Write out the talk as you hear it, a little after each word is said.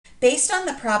Based on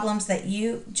the problems that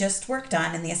you just worked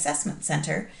on in the assessment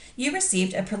center, you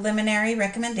received a preliminary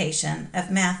recommendation of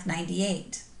Math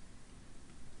 98,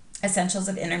 Essentials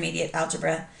of Intermediate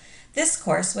Algebra. This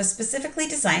course was specifically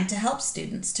designed to help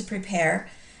students to prepare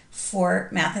for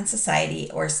Math and Society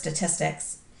or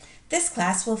statistics. This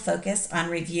class will focus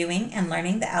on reviewing and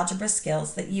learning the algebra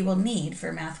skills that you will need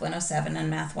for Math 107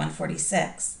 and Math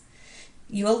 146.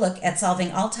 You will look at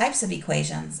solving all types of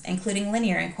equations, including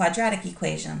linear and quadratic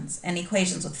equations, and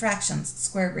equations with fractions,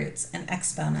 square roots, and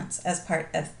exponents as part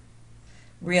of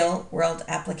real-world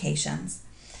applications.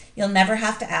 You'll never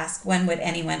have to ask, when would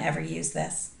anyone ever use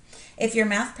this? If your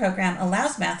math program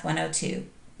allows Math 102,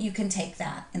 you can take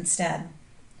that instead.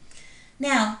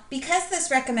 Now, because this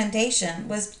recommendation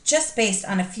was just based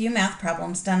on a few math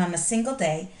problems done on a single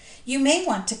day, you may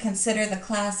want to consider the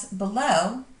class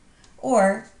below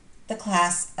or the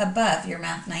class above your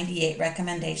Math 98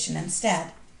 recommendation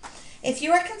instead. If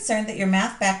you are concerned that your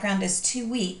math background is too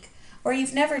weak or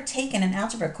you've never taken an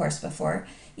algebra course before,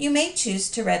 you may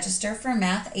choose to register for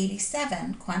Math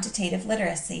 87, Quantitative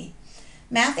Literacy.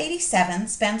 Math 87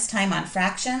 spends time on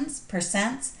fractions,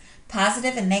 percents,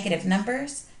 positive and negative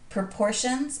numbers,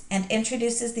 proportions, and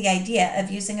introduces the idea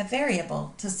of using a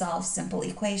variable to solve simple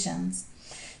equations.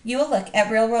 You will look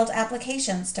at real-world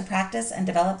applications to practice and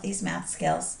develop these math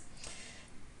skills.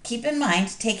 Keep in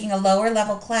mind, taking a lower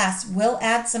level class will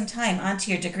add some time onto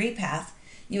your degree path.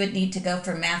 You would need to go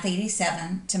from Math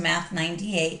 87 to Math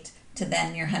 98 to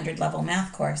then your 100 level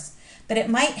math course, but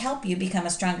it might help you become a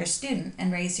stronger student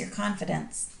and raise your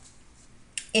confidence.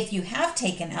 If you have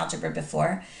taken algebra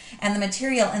before and the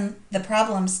material and the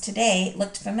problems today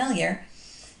looked familiar,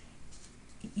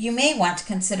 you may want to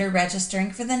consider registering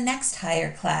for the next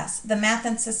higher class, the Math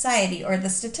and Society or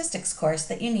the statistics course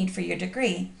that you need for your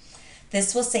degree.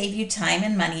 This will save you time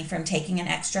and money from taking an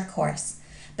extra course,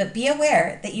 but be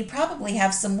aware that you probably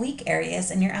have some weak areas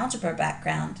in your algebra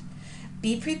background.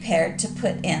 Be prepared to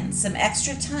put in some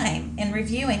extra time in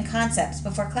reviewing concepts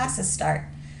before classes start.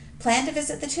 Plan to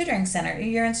visit the tutoring center or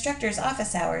your instructor's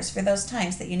office hours for those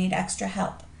times that you need extra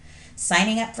help.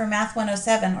 Signing up for Math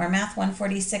 107 or Math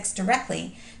 146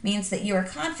 directly means that you are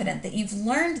confident that you've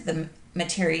learned the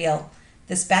material,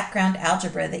 this background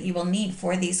algebra that you will need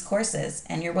for these courses,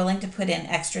 and you're willing to put in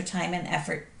extra time and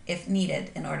effort if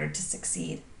needed in order to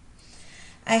succeed.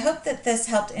 I hope that this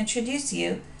helped introduce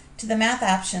you to the math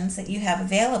options that you have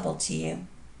available to you.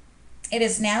 It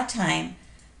is now time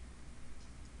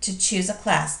to choose a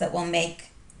class that will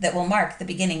mark the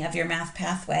beginning of your math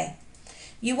pathway.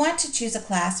 You want to choose a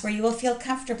class where you will feel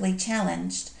comfortably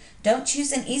challenged. Don't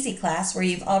choose an easy class where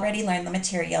you've already learned the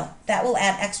material. That will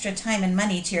add extra time and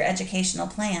money to your educational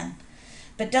plan.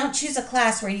 But don't choose a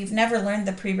class where you've never learned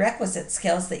the prerequisite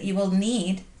skills that you will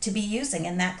need to be using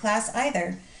in that class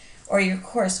either, or your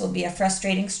course will be a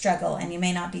frustrating struggle and you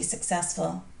may not be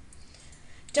successful.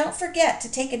 Don't forget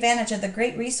to take advantage of the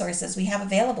great resources we have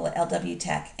available at LW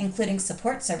Tech, including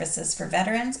support services for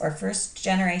veterans or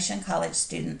first-generation college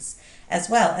students, as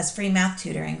well as free math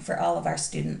tutoring for all of our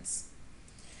students.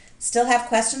 Still have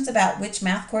questions about which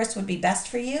math course would be best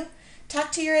for you?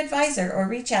 Talk to your advisor or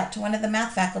reach out to one of the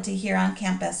math faculty here on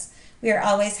campus. We are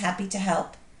always happy to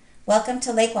help. Welcome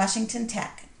to Lake Washington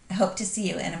Tech. I hope to see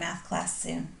you in a math class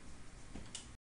soon.